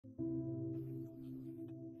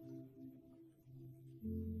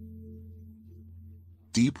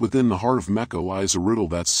deep within the heart of Mecca lies a riddle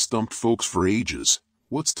that's stumped folks for ages.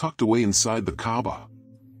 What's tucked away inside the Kaaba?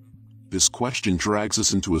 This question drags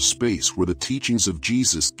us into a space where the teachings of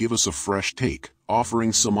Jesus give us a fresh take,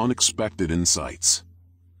 offering some unexpected insights.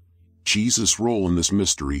 Jesus' role in this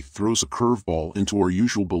mystery throws a curveball into our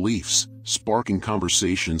usual beliefs, sparking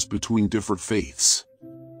conversations between different faiths.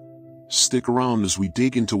 Stick around as we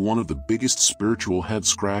dig into one of the biggest spiritual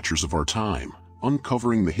head-scratchers of our time,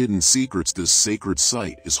 uncovering the hidden secrets this sacred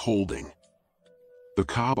site is holding. The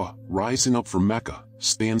Kaaba, rising up from Mecca,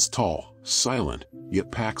 stands tall, silent,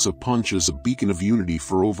 yet packs a punch as a beacon of unity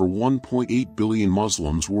for over 1.8 billion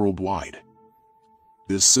Muslims worldwide.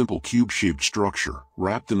 This simple cube-shaped structure,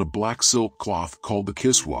 wrapped in a black silk cloth called the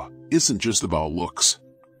kiswa, isn't just about looks.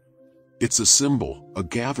 It's a symbol, a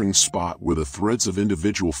gathering spot where the threads of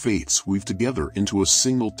individual faiths weave together into a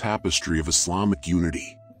single tapestry of Islamic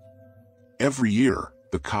unity. Every year,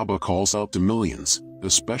 the Kaaba calls out to millions,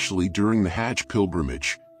 especially during the Hajj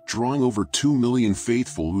pilgrimage, drawing over 2 million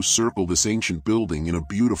faithful who circle this ancient building in a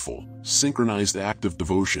beautiful, synchronized act of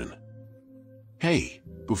devotion. Hey,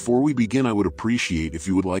 before we begin, I would appreciate if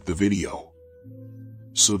you would like the video,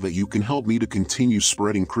 so that you can help me to continue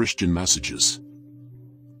spreading Christian messages.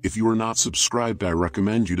 If you are not subscribed, I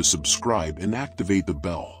recommend you to subscribe and activate the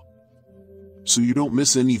bell, so you don't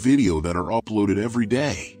miss any video that are uploaded every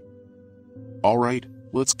day. Alright,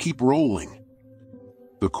 let's keep rolling.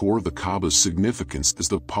 The core of the Kaaba's significance is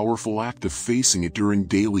the powerful act of facing it during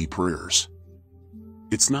daily prayers.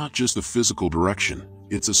 It's not just a physical direction,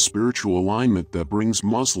 it's a spiritual alignment that brings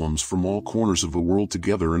Muslims from all corners of the world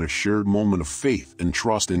together in a shared moment of faith and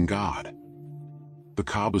trust in God. The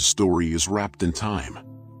Kaaba's story is wrapped in time.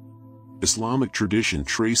 Islamic tradition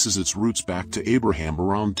traces its roots back to Abraham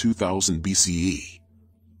around 2000 BCE.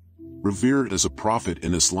 Revered as a prophet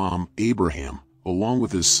in Islam, Abraham, along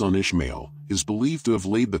with his son Ishmael, is believed to have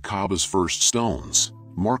laid the Kaaba's first stones,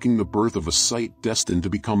 marking the birth of a site destined to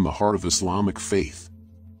become the heart of Islamic faith.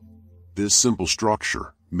 This simple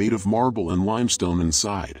structure, made of marble and limestone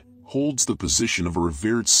inside, holds the position of a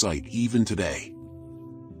revered site even today.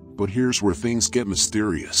 But here's where things get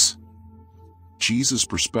mysterious. Jesus'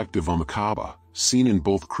 perspective on the Kaaba, seen in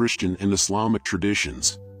both Christian and Islamic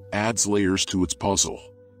traditions, adds layers to its puzzle.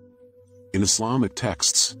 In Islamic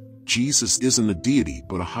texts, Jesus isn't a deity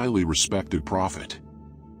but a highly respected prophet.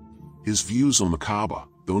 His views on the Kaaba,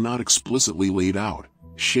 though not explicitly laid out,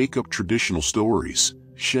 shake up traditional stories,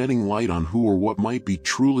 shedding light on who or what might be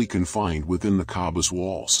truly confined within the Kaaba's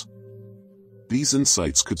walls. These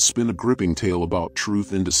insights could spin a gripping tale about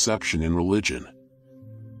truth and deception in religion.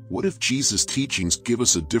 What if Jesus' teachings give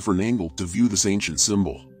us a different angle to view this ancient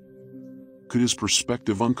symbol? Could his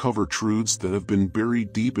perspective uncover truths that have been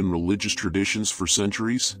buried deep in religious traditions for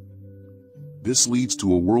centuries? This leads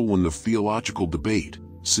to a whirlwind of theological debate,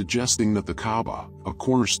 suggesting that the Kaaba, a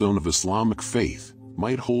cornerstone of Islamic faith,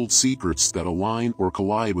 might hold secrets that align or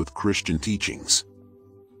collide with Christian teachings.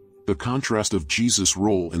 The contrast of Jesus'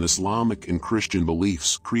 role in Islamic and Christian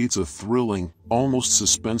beliefs creates a thrilling, almost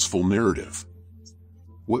suspenseful narrative.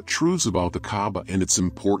 What truths about the Kaaba and its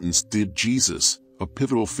importance did Jesus, a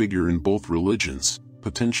pivotal figure in both religions,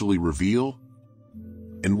 potentially reveal?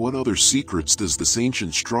 And what other secrets does this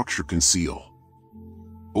ancient structure conceal?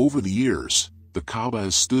 Over the years, the Kaaba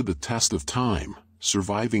has stood the test of time,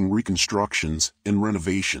 surviving reconstructions and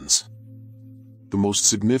renovations. The most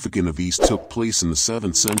significant of these took place in the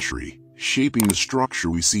 7th century, shaping the structure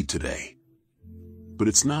we see today. But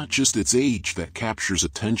it's not just its age that captures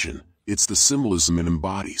attention, it's the symbolism it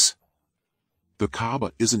embodies. The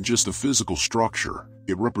Kaaba isn't just a physical structure,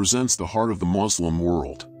 it represents the heart of the Muslim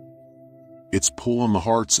world. Its pull on the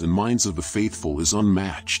hearts and minds of the faithful is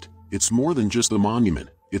unmatched. It's more than just a monument,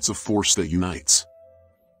 it's a force that unites.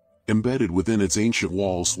 Embedded within its ancient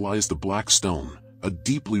walls lies the Black Stone, a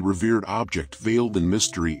deeply revered object veiled in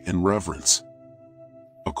mystery and reverence.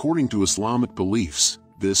 According to Islamic beliefs,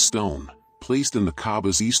 this stone, placed in the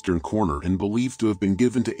Kaaba's eastern corner and believed to have been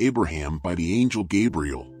given to Abraham by the angel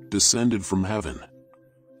Gabriel, descended from heaven.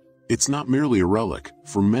 It's not merely a relic.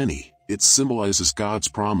 For many, it symbolizes God's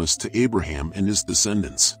promise to Abraham and his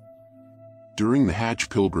descendants. During the Hajj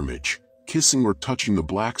pilgrimage, kissing or touching the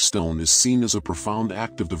black stone is seen as a profound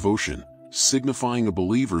act of devotion, signifying a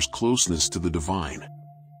believer's closeness to the divine.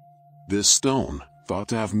 This stone, thought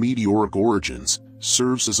to have meteoric origins,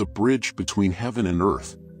 serves as a bridge between heaven and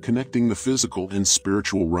earth, connecting the physical and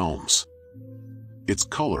spiritual realms. Its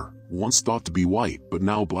color, once thought to be white but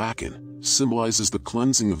now blackened, symbolizes the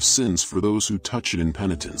cleansing of sins for those who touch it in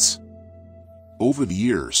penitence. Over the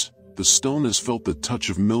years, the stone has felt the touch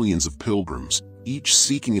of millions of pilgrims, each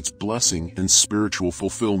seeking its blessing and spiritual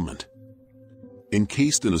fulfillment.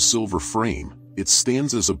 Encased in a silver frame, it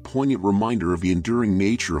stands as a poignant reminder of the enduring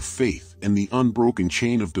nature of faith and the unbroken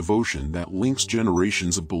chain of devotion that links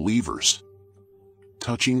generations of believers.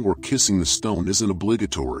 Touching or kissing the stone isn't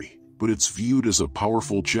obligatory, but it's viewed as a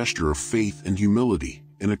powerful gesture of faith and humility,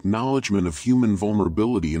 an acknowledgement of human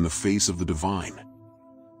vulnerability in the face of the divine.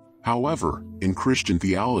 However, in Christian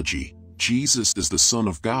theology, Jesus is the Son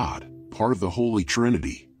of God, part of the Holy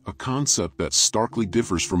Trinity, a concept that starkly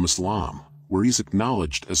differs from Islam, where he's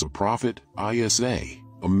acknowledged as a prophet, Isa,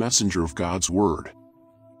 a messenger of God's word.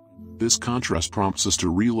 This contrast prompts us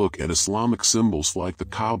to relook at Islamic symbols like the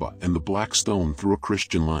Kaaba and the Black Stone through a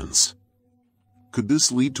Christian lens. Could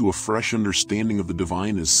this lead to a fresh understanding of the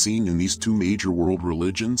divine as seen in these two major world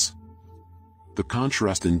religions? The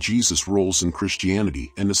contrast in Jesus' roles in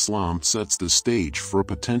Christianity and Islam sets the stage for a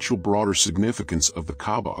potential broader significance of the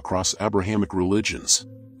Kaaba across Abrahamic religions.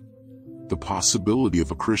 The possibility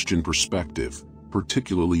of a Christian perspective,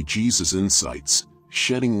 particularly Jesus' insights,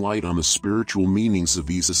 shedding light on the spiritual meanings of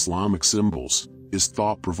these Islamic symbols, is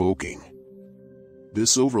thought-provoking.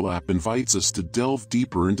 This overlap invites us to delve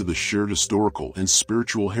deeper into the shared historical and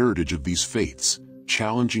spiritual heritage of these faiths,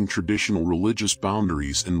 challenging traditional religious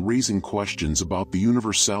boundaries and raising questions about the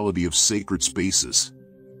universality of sacred spaces.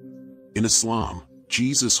 In Islam,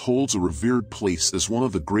 Jesus holds a revered place as one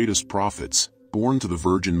of the greatest prophets, born to the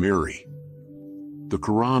Virgin Mary. The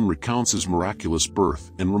Quran recounts his miraculous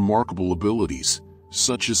birth and remarkable abilities,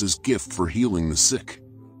 such as his gift for healing the sick.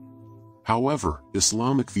 However,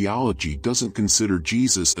 Islamic theology doesn't consider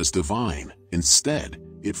Jesus as divine. Instead,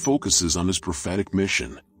 it focuses on his prophetic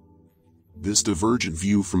mission. This divergent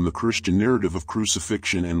view from the Christian narrative of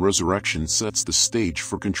crucifixion and resurrection sets the stage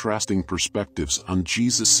for contrasting perspectives on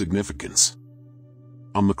Jesus' significance.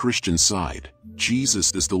 On the Christian side,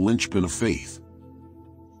 Jesus is the linchpin of faith.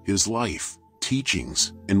 His life,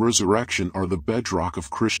 teachings, and resurrection are the bedrock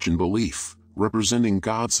of Christian belief, representing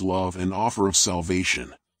God's love and offer of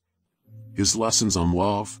salvation. His lessons on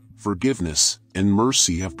love, forgiveness, and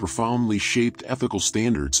mercy have profoundly shaped ethical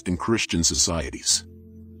standards in Christian societies.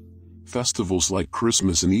 Festivals like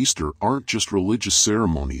Christmas and Easter aren't just religious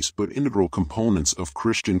ceremonies but integral components of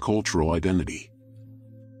Christian cultural identity.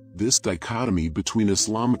 This dichotomy between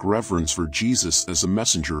Islamic reverence for Jesus as a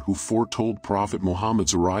messenger who foretold Prophet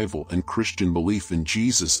Muhammad's arrival and Christian belief in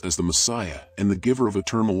Jesus as the Messiah and the giver of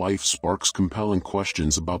eternal life sparks compelling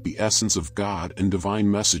questions about the essence of God and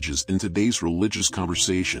divine messages in today's religious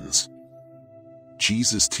conversations.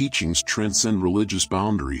 Jesus' teachings transcend religious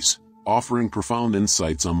boundaries, offering profound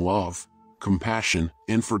insights on love, compassion,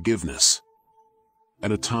 and forgiveness.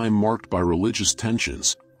 At a time marked by religious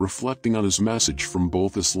tensions, reflecting on his message from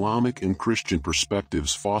both Islamic and Christian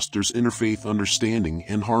perspectives fosters interfaith understanding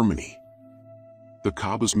and harmony. The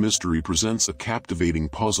Kaaba's mystery presents a captivating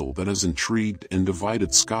puzzle that has intrigued and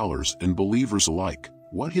divided scholars and believers alike.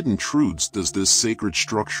 What hidden truths does this sacred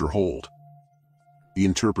structure hold? The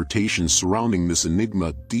interpretations surrounding this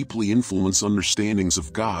enigma deeply influence understandings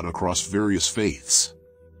of God across various faiths.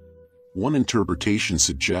 One interpretation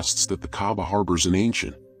suggests that the Kaaba harbors an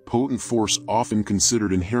ancient, potent force often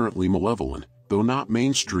considered inherently malevolent, though not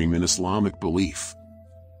mainstream in Islamic belief.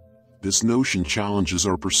 This notion challenges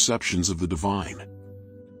our perceptions of the divine.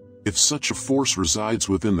 If such a force resides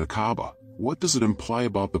within the Kaaba, what does it imply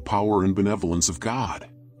about the power and benevolence of God?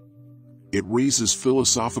 It raises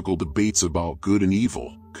philosophical debates about good and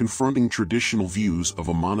evil, confronting traditional views of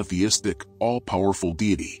a monotheistic, all-powerful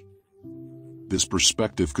deity. This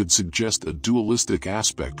perspective could suggest a dualistic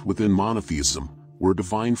aspect within monotheism, where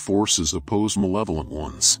divine forces oppose malevolent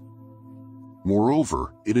ones.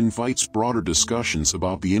 Moreover, it invites broader discussions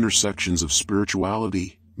about the intersections of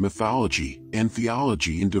spirituality, mythology, and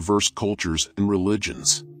theology in diverse cultures and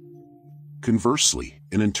religions. Conversely,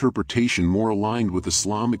 an interpretation more aligned with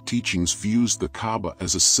Islamic teachings views the Kaaba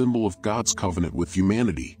as a symbol of God's covenant with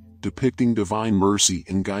humanity, depicting divine mercy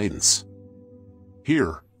and guidance.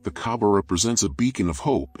 Here, the Kaaba represents a beacon of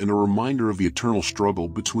hope and a reminder of the eternal struggle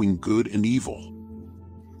between good and evil.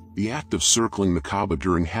 The act of circling the Kaaba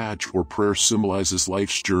during Hajj or prayer symbolizes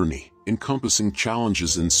life's journey, encompassing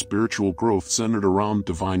challenges and spiritual growth centered around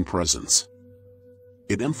divine presence.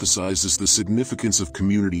 It emphasizes the significance of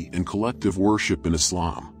community and collective worship in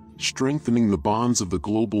Islam, strengthening the bonds of the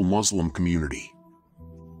global Muslim community.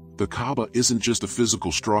 The Kaaba isn't just a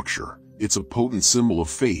physical structure, it's a potent symbol of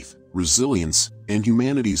faith, resilience, and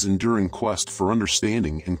humanity's enduring quest for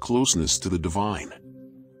understanding and closeness to the divine.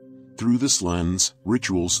 Through this lens,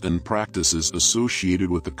 rituals and practices associated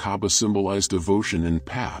with the Kaaba symbolize devotion and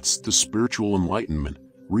paths to spiritual enlightenment,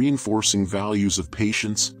 reinforcing values of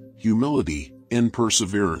patience, humility, and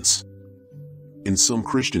perseverance. In some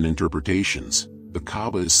Christian interpretations, the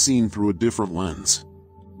Kaaba is seen through a different lens.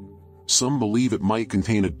 Some believe it might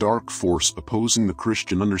contain a dark force opposing the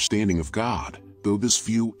Christian understanding of God, though this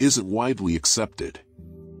view isn't widely accepted.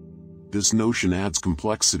 This notion adds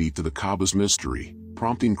complexity to the Kaaba's mystery,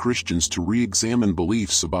 prompting Christians to re-examine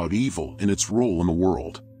beliefs about evil and its role in the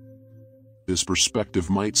world. This perspective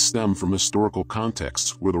might stem from historical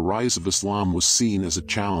contexts where the rise of Islam was seen as a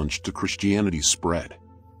challenge to Christianity's spread.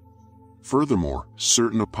 Furthermore,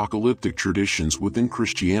 certain apocalyptic traditions within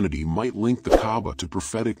Christianity might link the Kaaba to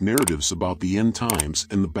prophetic narratives about the end times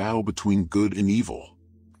and the battle between good and evil.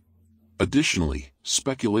 Additionally,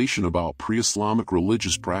 speculation about pre-Islamic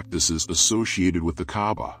religious practices associated with the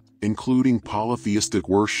Kaaba, including polytheistic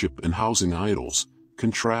worship and housing idols,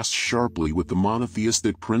 contrasts sharply with the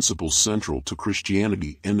monotheistic principles central to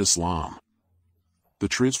Christianity and Islam. The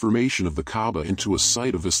transformation of the Kaaba into a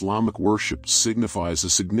site of Islamic worship signifies a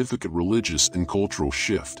significant religious and cultural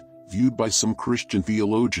shift, viewed by some Christian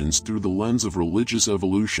theologians through the lens of religious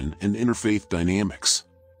evolution and interfaith dynamics.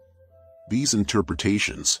 These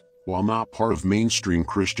interpretations, while not part of mainstream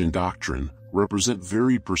Christian doctrine, represent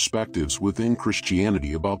varied perspectives within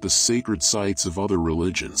Christianity about the sacred sites of other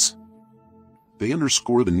religions. They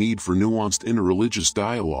underscore the need for nuanced interreligious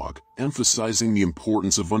dialogue, emphasizing the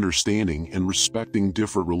importance of understanding and respecting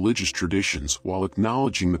different religious traditions while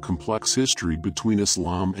acknowledging the complex history between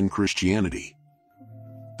Islam and Christianity.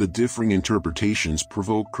 The differing interpretations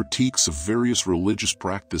provoke critiques of various religious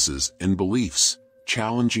practices and beliefs,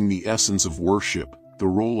 challenging the essence of worship, the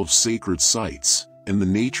role of sacred sites, and the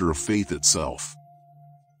nature of faith itself.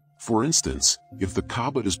 For instance, if the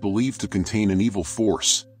Kaaba is believed to contain an evil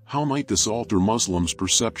force, how might this alter Muslims'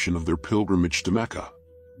 perception of their pilgrimage to Mecca?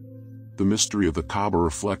 The mystery of the Kaaba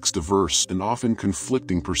reflects diverse and often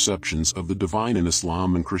conflicting perceptions of the divine in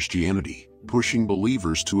Islam and Christianity, pushing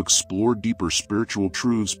believers to explore deeper spiritual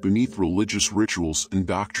truths beneath religious rituals and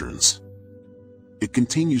doctrines. It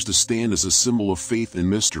continues to stand as a symbol of faith and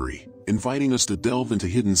mystery, inviting us to delve into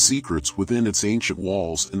hidden secrets within its ancient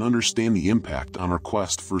walls and understand the impact on our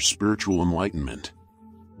quest for spiritual enlightenment.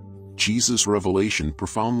 Jesus' revelation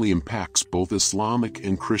profoundly impacts both Islamic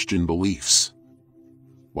and Christian beliefs.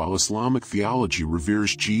 While Islamic theology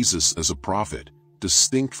reveres Jesus as a prophet,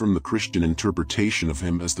 distinct from the Christian interpretation of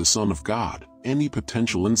him as the Son of God, any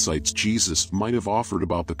potential insights Jesus might have offered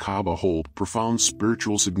about the Kaaba hold profound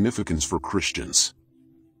spiritual significance for Christians.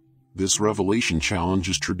 This revelation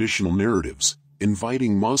challenges traditional narratives,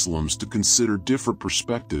 inviting Muslims to consider different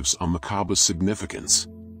perspectives on the Kaaba's significance.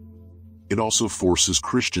 It also forces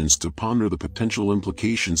Christians to ponder the potential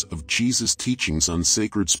implications of Jesus' teachings on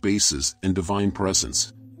sacred spaces and divine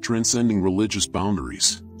presence, transcending religious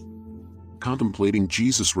boundaries. Contemplating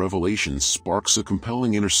Jesus' revelations sparks a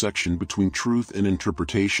compelling intersection between truth and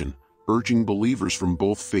interpretation, urging believers from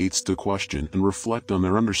both faiths to question and reflect on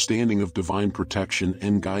their understanding of divine protection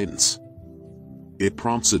and guidance. It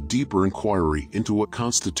prompts a deeper inquiry into what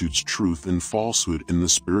constitutes truth and falsehood in the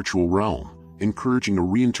spiritual realm, encouraging a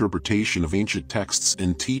reinterpretation of ancient texts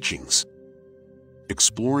and teachings.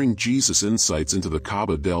 Exploring Jesus' insights into the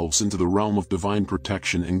Kaaba delves into the realm of divine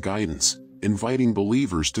protection and guidance, inviting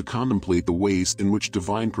believers to contemplate the ways in which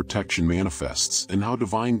divine protection manifests and how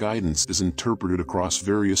divine guidance is interpreted across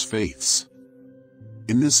various faiths.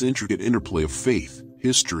 In this intricate interplay of faith,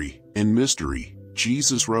 history, and mystery,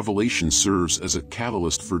 Jesus' revelation serves as a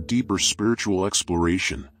catalyst for deeper spiritual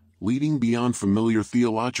exploration, leading beyond familiar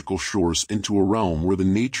theological shores into a realm where the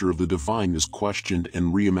nature of the divine is questioned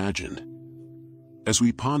and reimagined. As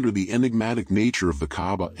we ponder the enigmatic nature of the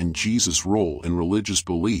Kaaba and Jesus' role in religious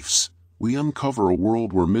beliefs, we uncover a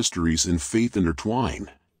world where mysteries and faith intertwine,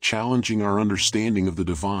 challenging our understanding of the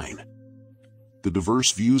divine. The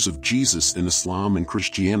diverse views of Jesus in Islam and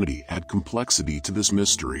Christianity add complexity to this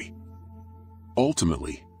mystery.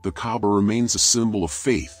 Ultimately, the Kaaba remains a symbol of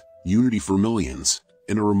faith, unity for millions,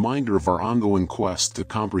 and a reminder of our ongoing quest to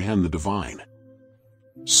comprehend the divine.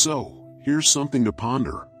 So, here's something to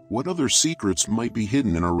ponder. What other secrets might be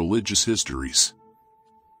hidden in our religious histories?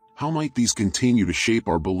 How might these continue to shape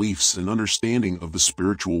our beliefs and understanding of the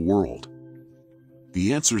spiritual world?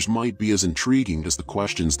 The answers might be as intriguing as the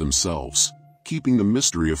questions themselves, keeping the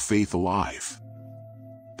mystery of faith alive.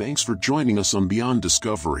 Thanks for joining us on Beyond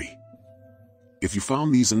Discovery. If you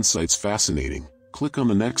found these insights fascinating, click on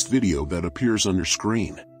the next video that appears on your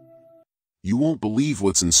screen. You won't believe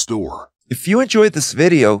what's in store. If you enjoyed this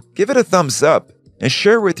video, give it a thumbs up and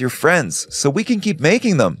share with your friends so we can keep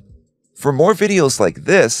making them. For more videos like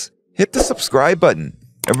this, hit the subscribe button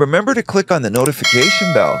and remember to click on the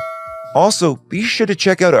notification bell. Also, be sure to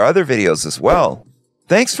check out our other videos as well.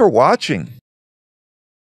 Thanks for watching.